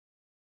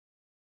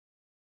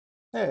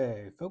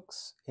Hey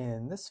folks,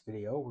 in this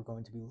video we're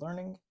going to be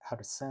learning how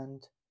to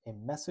send a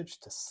message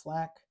to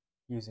Slack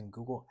using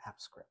Google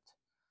Apps Script.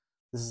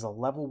 This is a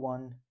level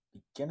 1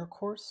 beginner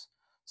course,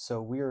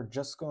 so we are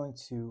just going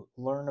to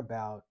learn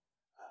about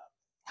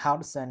how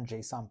to send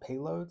JSON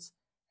payloads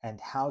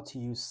and how to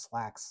use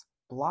Slack's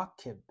block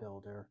kit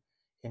builder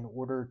in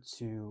order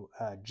to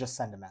just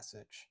send a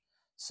message.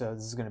 So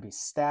this is going to be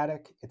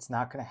static. It's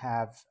not going to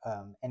have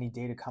any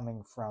data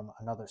coming from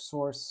another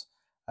source.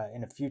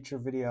 In a future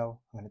video,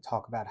 I'm going to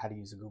talk about how to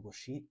use a Google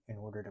Sheet in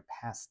order to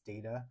pass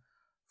data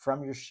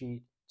from your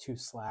sheet to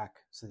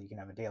Slack so that you can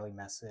have a daily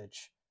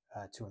message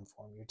to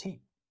inform your team.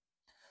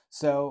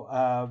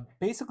 So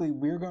basically,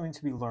 we're going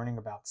to be learning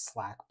about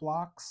Slack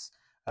blocks.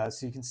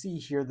 So you can see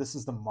here, this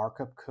is the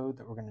markup code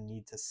that we're going to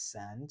need to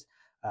send.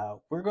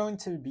 We're going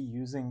to be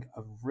using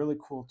a really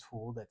cool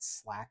tool that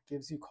Slack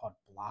gives you called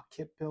Block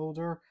Kit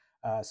Builder.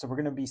 So we're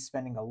going to be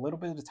spending a little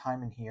bit of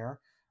time in here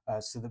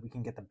so that we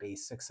can get the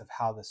basics of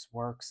how this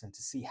works and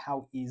to see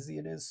how easy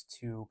it is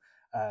to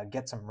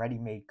get some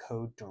ready-made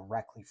code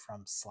directly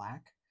from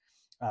Slack.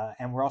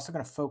 And we're also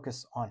going to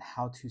focus on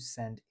how to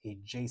send a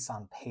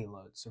JSON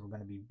payload. So we're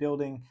going to be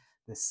building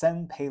the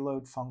send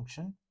payload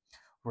function.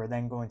 We're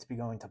then going to be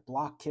going to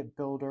Block Kit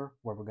Builder,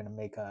 where we're going to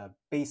make a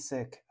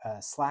basic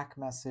Slack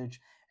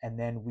message, and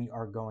then we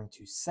are going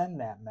to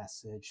send that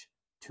message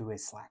to a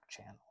Slack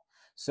channel.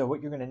 So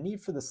what you're going to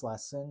need for this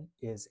lesson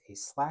is a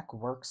Slack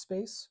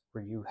workspace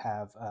where you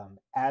have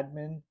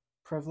admin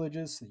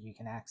privileges so that you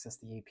can access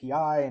the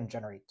API and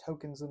generate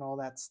tokens and all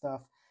that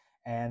stuff,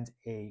 and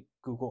a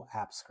Google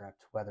Apps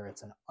Script, whether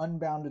it's an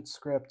unbounded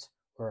script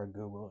or a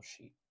Google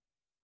Sheet.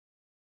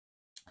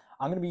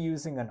 I'm going to be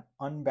using an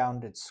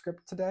unbounded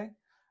script today.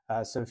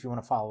 So if you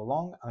want to follow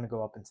along, I'm going to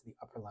go up into the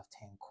upper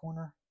left-hand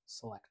corner,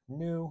 select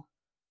New,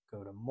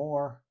 go to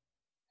More,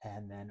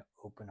 and then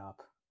open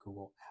up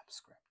Google Apps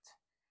Script.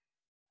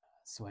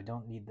 So I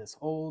don't need this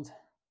old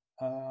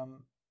IDE,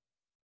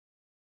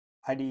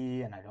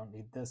 and I don't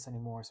need this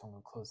anymore, so I'm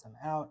going to close them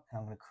out, and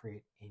I'm going to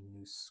create a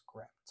new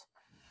script.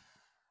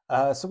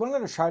 So what I'm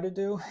going to try to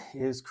do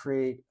is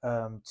create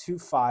 2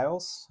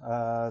 files.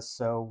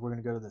 So we're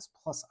going to go to this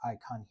plus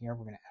icon here.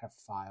 We're going to add a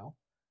file.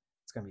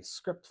 It's going to be a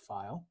script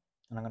file,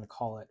 and I'm going to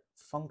call it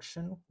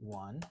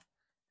function1,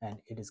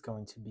 and it is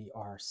going to be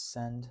our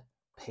send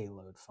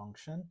payload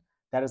function.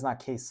 That is not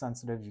case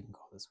sensitive. You can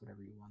call this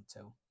whatever you want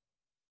to.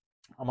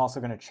 I'm also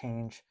going to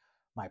change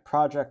my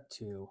project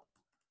to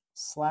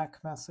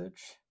Slack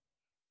message.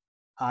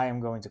 I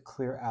am going to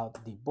clear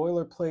out the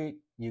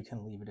boilerplate. You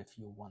can leave it if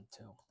you want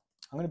to.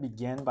 I'm going to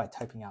begin by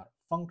typing out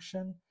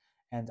function,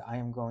 and I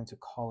am going to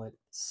call it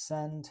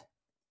send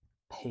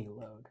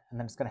payload. And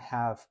then it's going to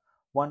have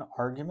one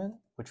argument,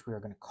 which we are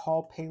going to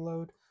call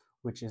payload,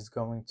 which is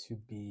going to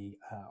be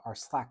our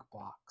Slack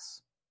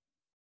blocks.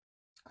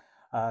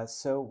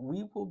 So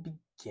we will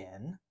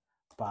begin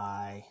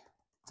by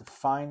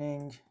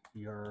defining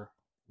your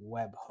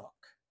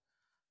webhook.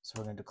 So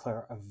we're going to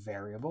declare a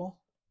variable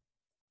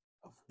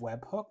of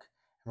webhook,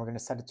 and we're going to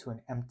set it to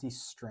an empty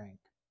string.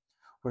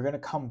 We're going to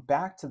come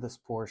back to this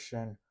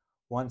portion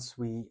once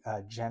we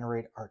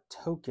generate our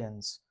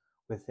tokens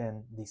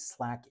within the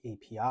Slack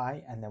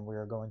API, and then we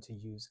are going to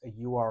use a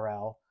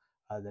URL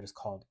that is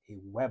called a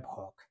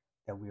webhook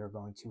that we are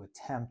going to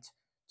attempt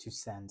to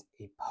send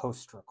a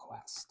post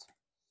request.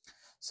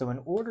 So in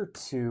order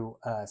to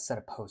set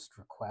a post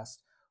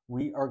request,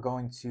 we are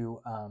going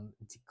to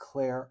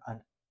declare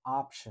an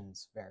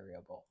options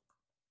variable.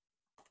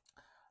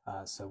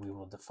 So we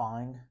will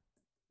define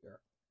your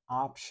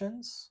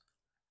options,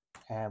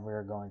 and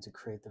we're going to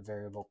create the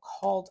variable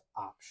called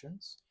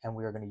options, and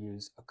we are going to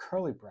use a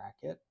curly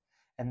bracket.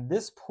 And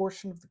this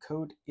portion of the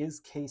code is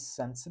case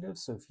sensitive,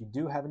 so if you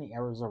do have any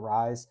errors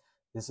arise,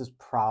 this is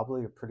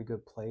probably a pretty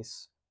good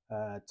place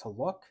to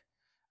look.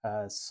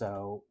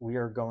 So we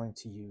are going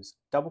to use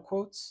double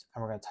quotes,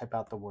 and we're going to type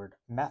out the word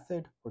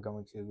method. We're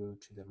going to go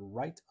to the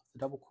right of the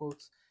double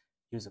quotes,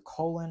 use a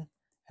colon,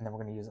 and then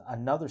we're going to use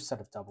another set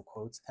of double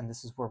quotes, and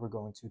this is where we're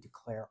going to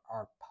declare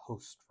our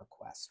post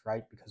request,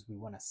 right? Because we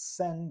want to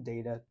send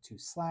data to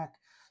Slack.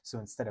 So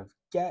instead of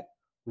get,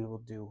 we will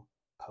do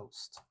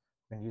post.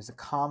 We're going to use a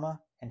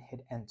comma and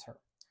hit enter.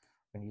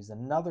 We're going to use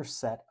another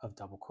set of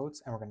double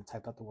quotes, and we're going to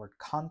type out the word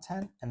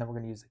content, and then we're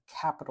going to use a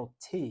capital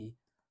T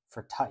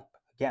for type.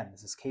 Again,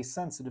 this is case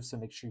sensitive, so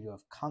make sure you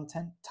have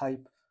content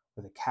type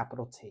with a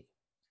capital T.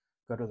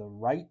 Go to the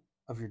right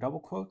of your double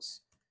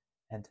quotes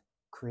and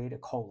create a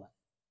colon.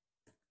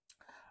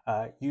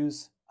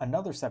 Use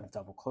another set of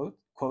double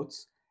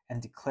quotes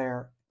and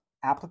declare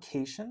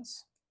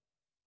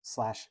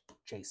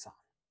applications/JSON,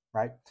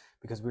 right?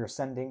 Because we are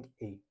sending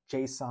a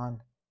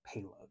JSON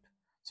payload.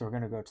 So we're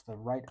going to go to the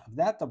right of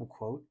that double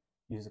quote,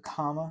 use a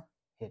comma,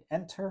 hit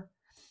enter,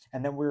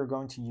 and then we're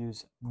going to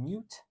use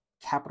mute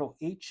capital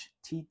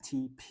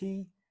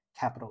HTTP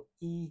capital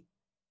E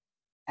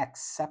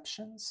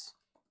exceptions.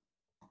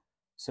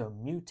 So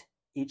mute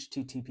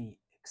HTTP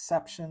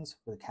exceptions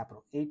with a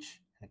capital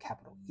H and a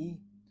capital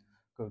E.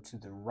 Go to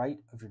the right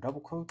of your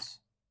double quotes,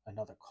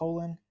 another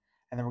colon,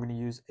 and then we're going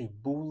to use a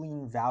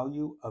Boolean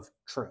value of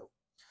true.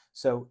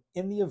 So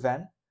in the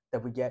event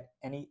that we get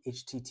any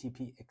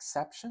HTTP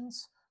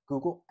exceptions,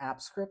 Google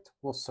Apps Script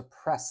will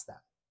suppress them.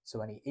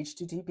 So any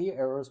HTTP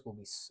errors will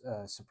be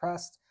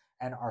suppressed,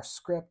 and our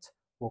script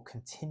will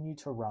continue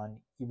to run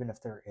even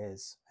if there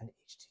is an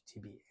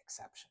HTTP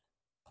exception.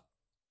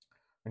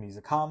 We're going to use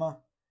a comma,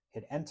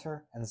 hit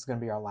enter, and this is going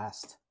to be our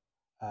last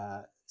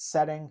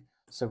setting.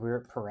 So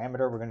we're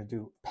parameter, we're going to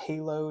do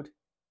payload,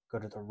 go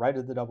to the right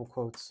of the double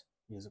quotes,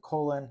 use a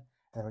colon, and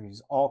then we're going to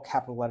use all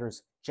capital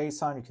letters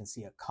JSON. You can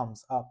see it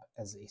comes up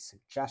as a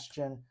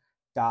suggestion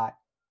dot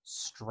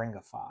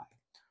stringify.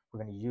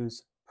 We're going to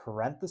use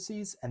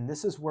parentheses, and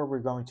this is where we're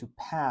going to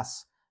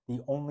pass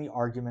the only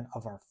argument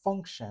of our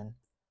function.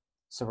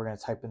 So we're going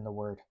to type in the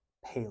word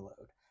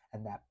payload,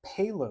 and that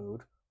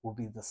payload will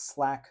be the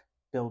Slack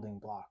building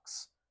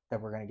blocks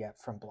that we're going to get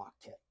from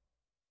BlockKit.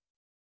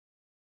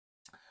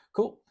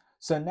 Cool.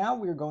 So now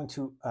we're going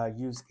to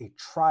use a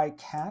try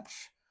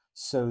catch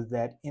so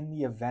that in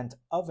the event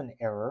of an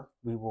error,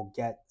 we will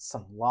get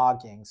some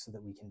logging so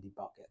that we can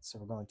debug it. So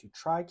we're going to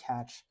try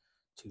catch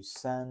to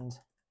send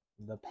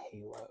the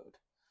payload.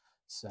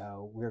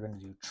 So we're going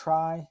to do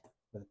try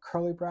with a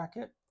curly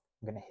bracket.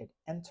 I'm going to hit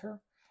enter,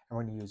 and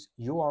we're going to use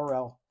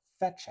URL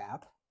fetch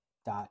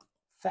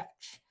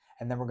app.fetch.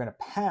 And then we're going to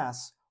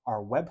pass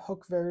our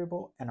webhook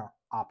variable and our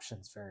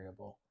options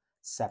variable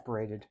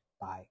separated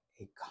by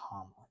a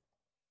comma.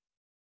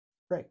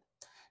 Great.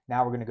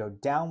 Now we're going to go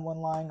down one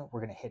line, we're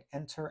going to hit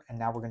enter, and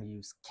now we're going to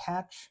use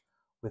catch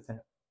with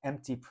an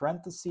empty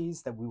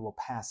parentheses that we will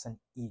pass an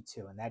E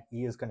to, and that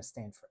E is going to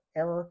stand for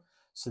error.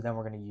 So then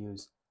we're going to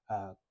use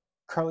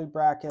curly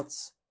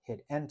brackets,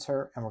 hit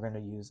enter, and we're going to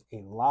use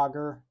a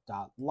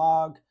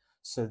logger.log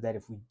so that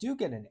if we do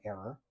get an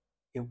error,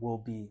 it will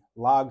be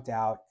logged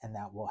out, and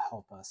that will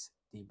help us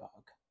debug.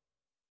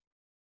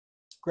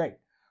 Great.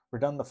 We're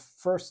done the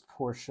first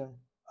portion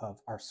of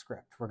our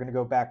script. We're going to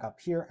go back up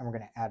here, and we're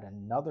going to add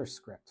another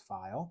script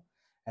file,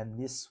 and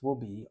this will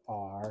be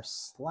our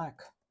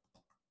Slack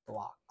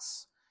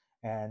blocks.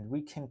 And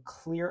we can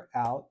clear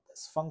out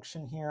this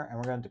function here, and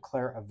we're going to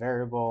declare a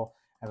variable,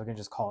 and we can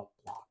just call it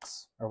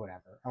blocks or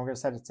whatever. And we're going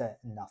to set it to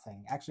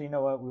nothing. Actually, you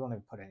know what? We won't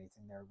even put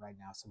anything there right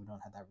now, so we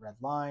don't have that red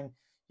line.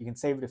 You can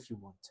save it if you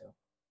want to.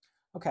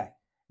 Okay,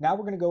 now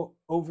we're going to go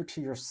over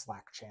to your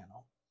Slack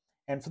channel.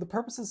 And for the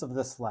purposes of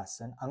this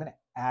lesson, I'm going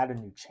to add a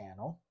new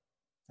channel,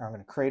 or I'm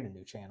going to create a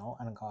new channel,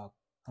 and I'm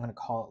going to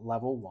call it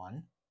level 1.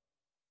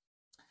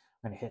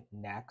 I'm going to hit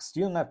next.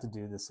 You don't have to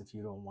do this if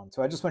you don't want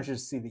to. I just want you to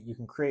see that you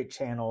can create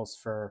channels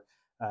for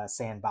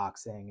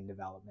sandboxing and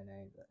development,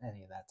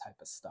 any of that type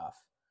of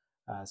stuff.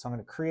 So I'm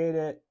going to create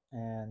it,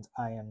 and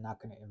I am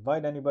not going to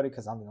invite anybody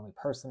because I'm the only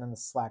person in the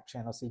Slack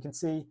channel. So you can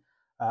see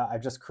I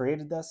just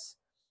created this,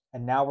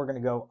 and now we're going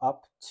to go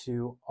up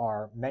to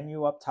our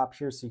menu up top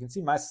here. So you can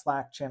see my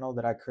Slack channel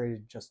that I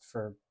created just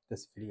for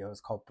this video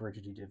is called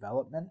Bridgety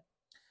Development.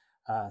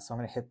 So I'm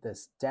going to hit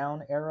this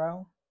down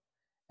arrow,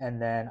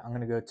 and then I'm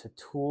going to go to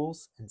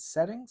Tools and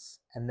Settings,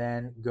 and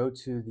then go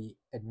to the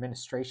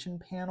Administration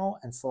panel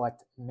and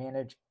select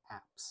Manage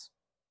Apps.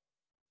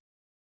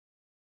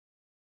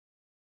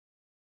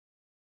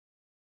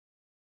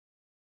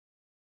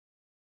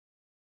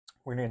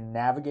 We're going to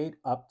navigate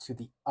up to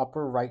the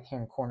upper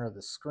right-hand corner of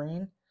the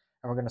screen,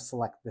 and we're going to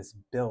select this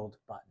Build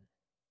button.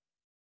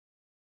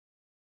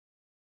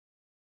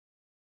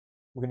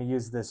 We're going to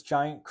use this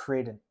giant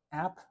Create an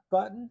App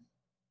button,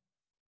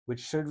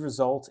 which should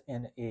result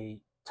in a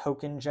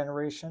token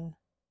generation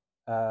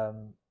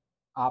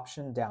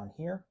option down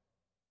here.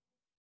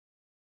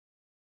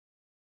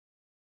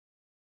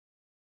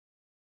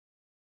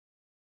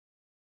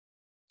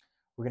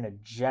 We're going to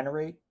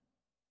generate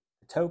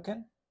the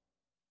token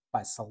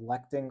by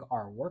selecting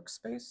our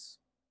workspace.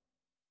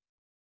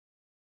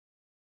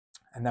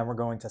 And then we're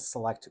going to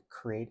select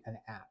Create an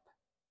App.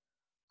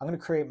 I'm going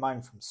to create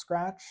mine from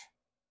scratch.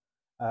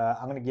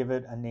 I'm going to give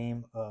it a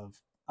name of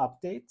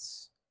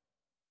Updates.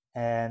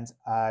 And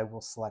I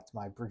will select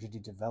my Bridgety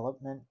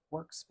Development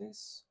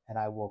workspace, and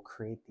I will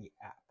create the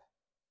app.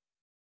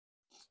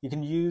 You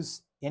can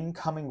use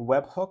incoming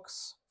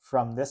webhooks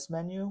from this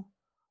menu,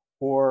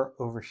 or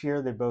over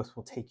here, they both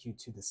will take you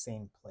to the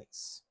same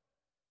place.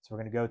 So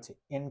we're going to go to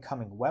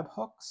incoming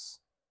webhooks,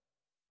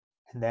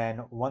 and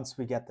then once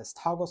we get this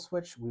toggle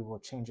switch, we will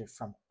change it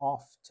from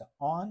off to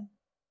on,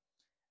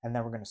 and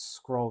then we're going to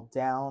scroll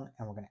down,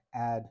 and we're going to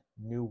add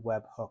new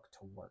webhook to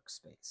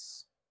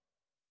workspace.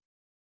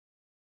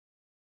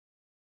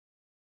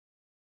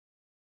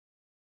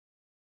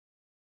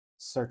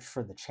 Search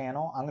for the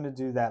channel. I'm going to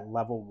do that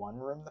level 1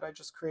 room that I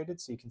just created,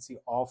 so you can see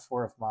all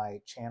 4 of my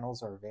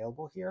channels are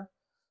available here.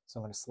 So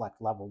I'm going to select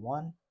level 1,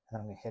 and then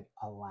I'm going to hit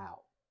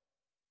allow.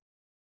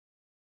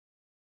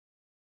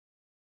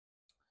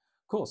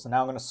 Cool, so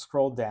now I'm going to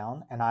scroll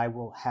down, and I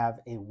will have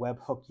a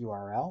webhook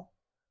URL,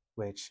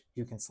 which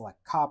you can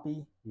select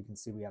copy. You can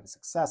see we have a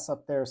success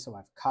up there, so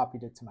I've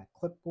copied it to my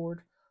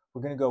clipboard.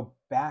 We're going to go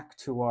back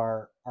to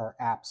our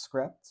app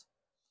script,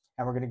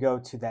 and we're going to go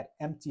to that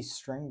empty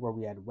string where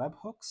we had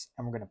webhooks,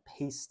 and we're going to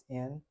paste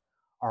in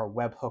our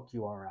webhook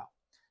URL.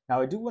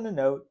 Now, I do want to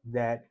note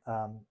that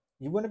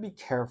you want to be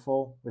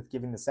careful with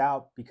giving this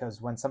out, because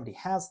when somebody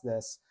has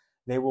this,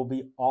 they will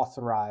be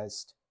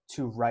authorized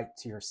to write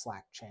to your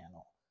Slack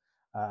channel.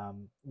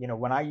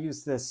 When I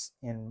use this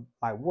in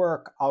my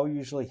work, I'll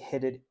usually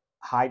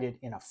hide it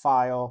in a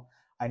file.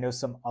 I know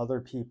some other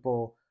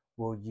people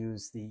will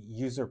use the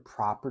user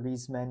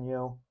properties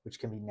menu, which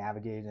can be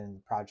navigated in the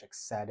project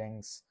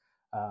settings.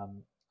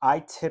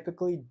 I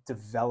typically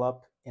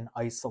develop in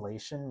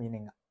isolation,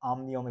 meaning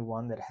I'm the only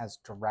one that has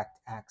direct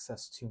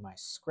access to my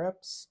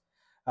scripts.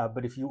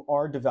 But if you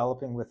are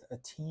developing with a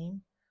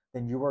team,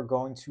 then you are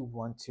going to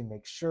want to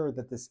make sure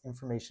that this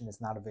information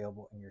is not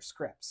available in your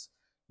scripts.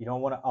 You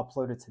don't want to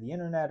upload it to the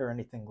internet or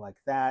anything like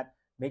that.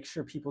 Make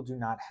sure people do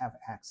not have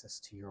access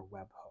to your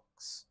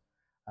webhooks.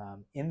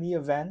 In the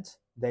event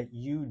that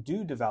you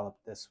do develop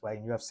this way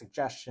and you have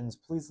suggestions,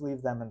 please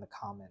leave them in the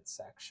comments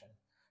section.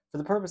 For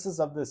the purposes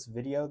of this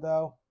video,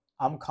 though,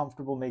 I'm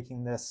comfortable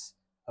making this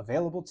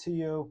available to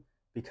you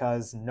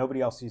because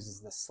nobody else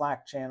uses the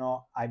Slack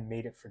channel. I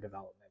made it for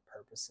development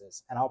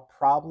purposes, and I'll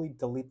probably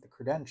delete the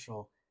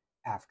credential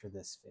after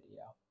this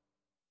video.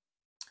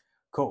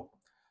 Cool.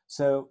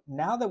 So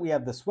now that we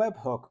have this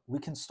webhook, we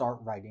can start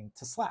writing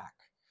to Slack.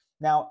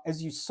 Now,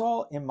 as you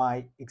saw in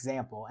my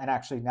example, and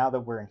actually now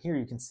that we're in here,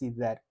 you can see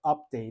that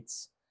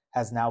updates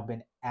has now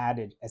been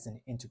added as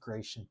an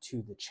integration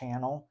to the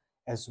channel,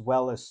 as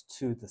well as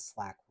to the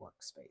Slack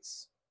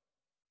workspace.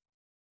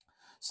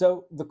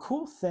 So the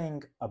cool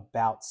thing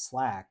about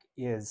Slack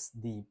is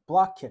the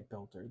block kit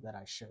builder that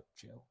I showed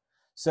you.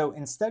 So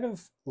instead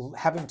of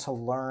having to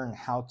learn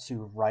how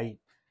to write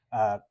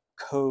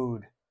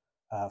code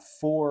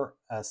for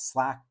a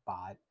Slack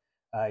bot,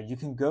 you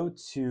can go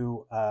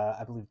to,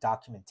 I believe,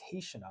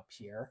 documentation up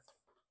here.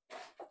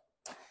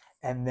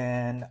 And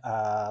then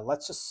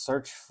let's just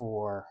search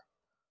for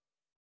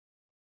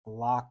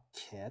block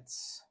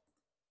kits,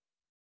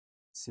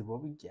 see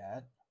what we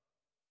get.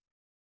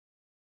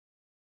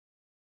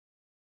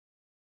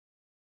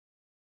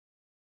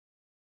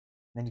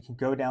 Then you can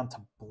go down to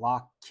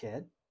block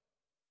kit,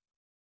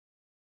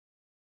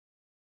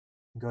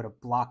 go to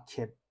block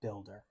kit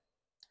builder.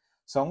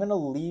 So I'm going to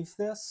leave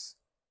this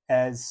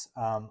as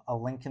a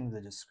link in the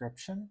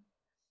description,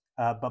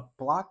 but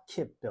block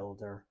kit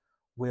builder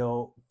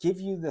will give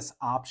you this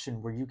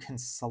option where you can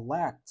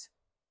select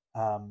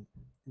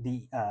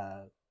the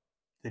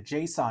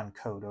JSON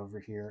code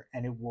over here,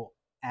 and it will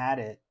add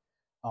it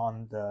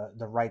on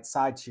the right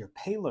side to your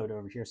payload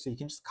over here, so you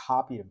can just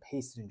copy it and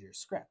paste it into your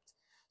script.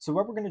 So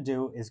what we're going to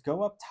do is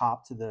go up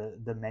top to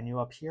the menu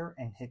up here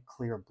and hit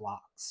clear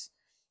blocks,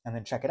 and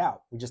then check it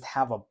out. We just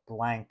have a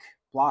blank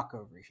block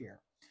over here.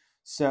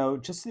 So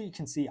just so you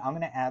can see, I'm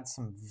going to add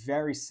some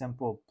very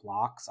simple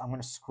blocks. I'm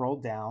going to scroll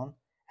down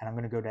and I'm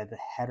going to go to the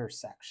header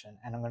section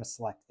and I'm going to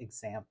select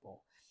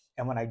example.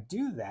 And when I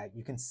do that,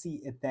 you can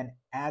see it then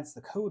adds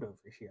the code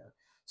over here.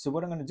 So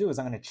what I'm going to do is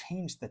I'm going to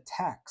change the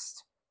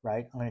text,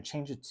 right? I'm going to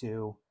change it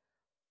to,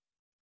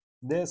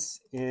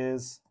 this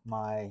is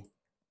my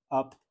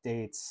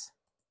updates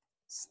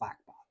Slack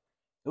bot.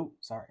 Oh,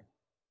 sorry.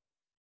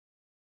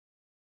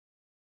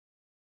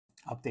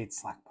 Update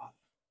Slack bot.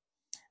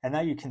 And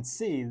now you can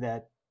see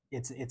that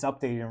it's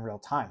updated in real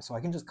time. So I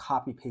can just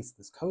copy paste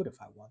this code if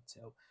I want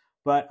to.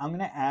 But I'm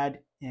going to add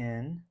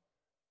in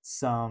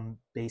some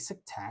basic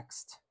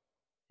text.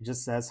 It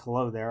just says,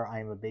 hello there, I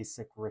am a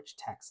basic rich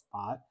text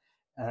bot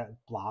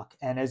block.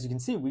 And as you can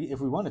see, if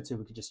we wanted to,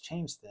 we could just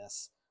change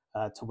this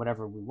to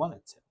whatever we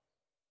wanted to.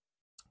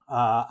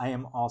 I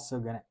am also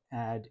going to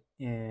add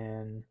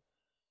in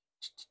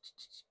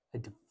a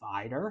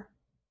divider.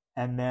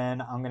 And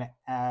then I'm going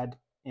to add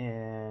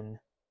in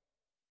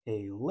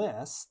a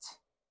list.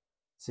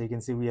 So you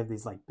can see we have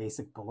these like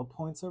basic bullet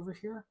points over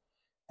here.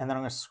 And then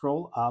I'm going to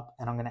scroll up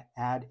and I'm going to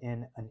add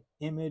in an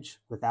image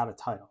without a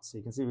title. So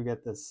you can see we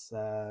get this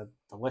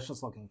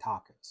delicious looking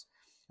tacos.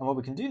 And what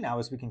we can do now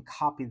is we can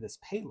copy this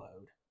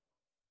payload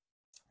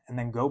and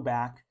then go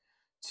back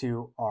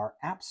to our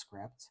app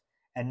script.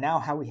 And now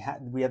how we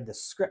have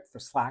this script for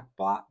Slack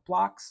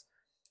blocks.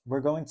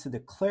 We're going to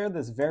declare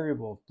this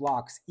variable of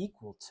blocks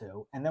equal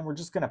to, and then we're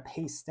just going to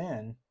paste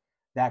in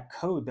that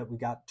code that we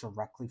got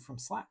directly from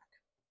Slack.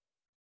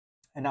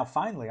 And now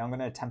finally, I'm going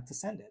to attempt to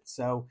send it.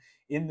 So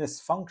in this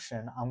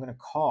function, I'm going to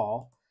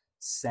call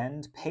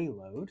send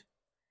payload.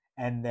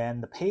 And then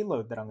the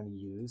payload that I'm going to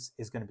use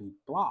is going to be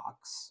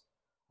blocks.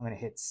 I'm going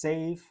to hit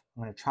save.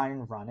 I'm going to try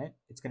and run it.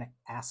 It's going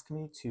to ask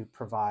me to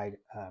provide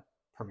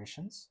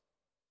permissions.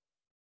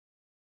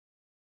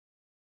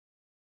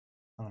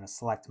 I'm going to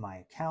select my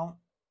account.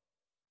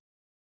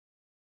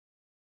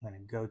 I'm going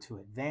to go to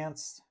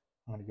advanced.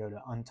 I'm going to go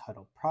to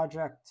untitled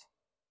project.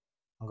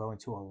 I'm going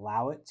to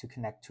allow it to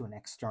connect to an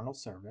external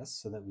service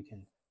so that we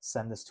can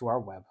send this to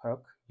our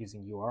webhook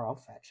using URL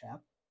fetch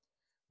app.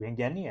 We didn't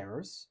get any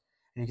errors.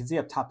 And you can see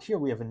up top here,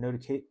 we have a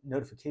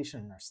notification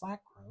in our Slack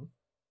room.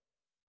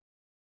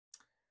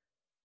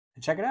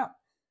 And check it out.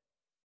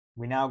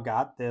 We now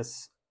got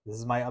this. This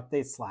is my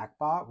update Slack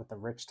bot with the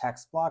rich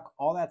text block,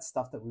 all that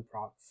stuff that we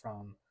brought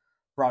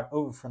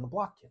over from the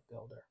block kit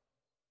builder.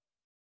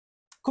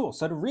 Cool.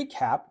 So to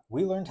recap,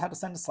 we learned how to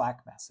send a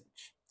Slack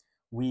message.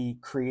 We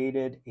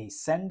created a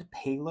send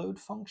payload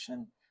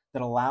function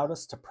that allowed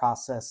us to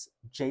process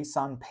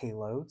JSON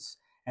payloads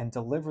and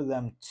deliver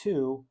them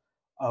to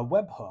a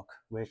webhook,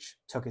 which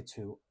took it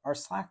to our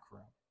Slack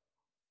room.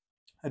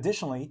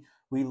 Additionally,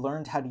 we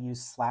learned how to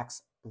use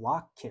Slack's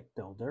block kit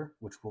builder,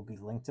 which will be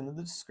linked in the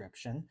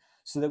description,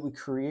 so that we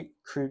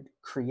could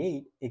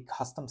create a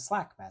custom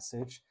Slack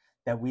message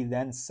that we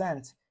then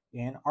sent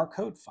in our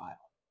code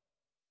file.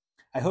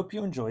 I hope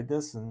you enjoyed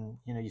this and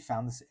you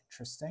found this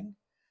interesting.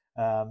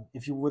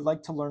 If you would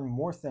like to learn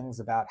more things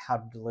about how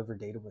to deliver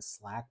data with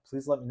Slack,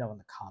 please let me know in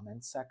the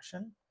comments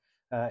section.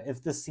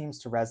 If this seems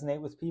to resonate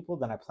with people,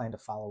 then I plan to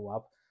follow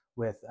up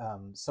with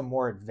some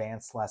more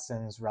advanced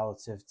lessons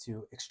relative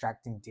to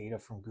extracting data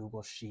from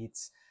Google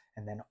Sheets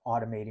and then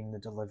automating the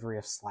delivery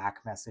of Slack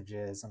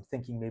messages. I'm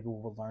thinking maybe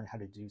we'll learn how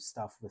to do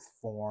stuff with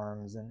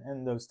forms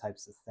and those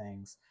types of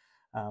things.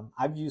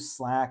 I've used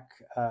Slack,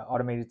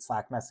 automated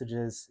Slack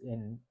messages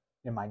in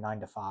my 9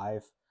 to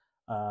 5,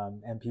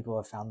 and people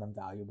have found them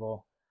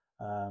valuable.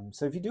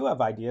 So if you do have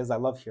ideas, I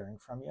love hearing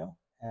from you.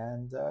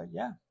 And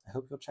yeah, I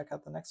hope you'll check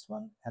out the next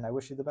one. And I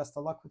wish you the best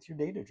of luck with your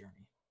data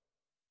journey.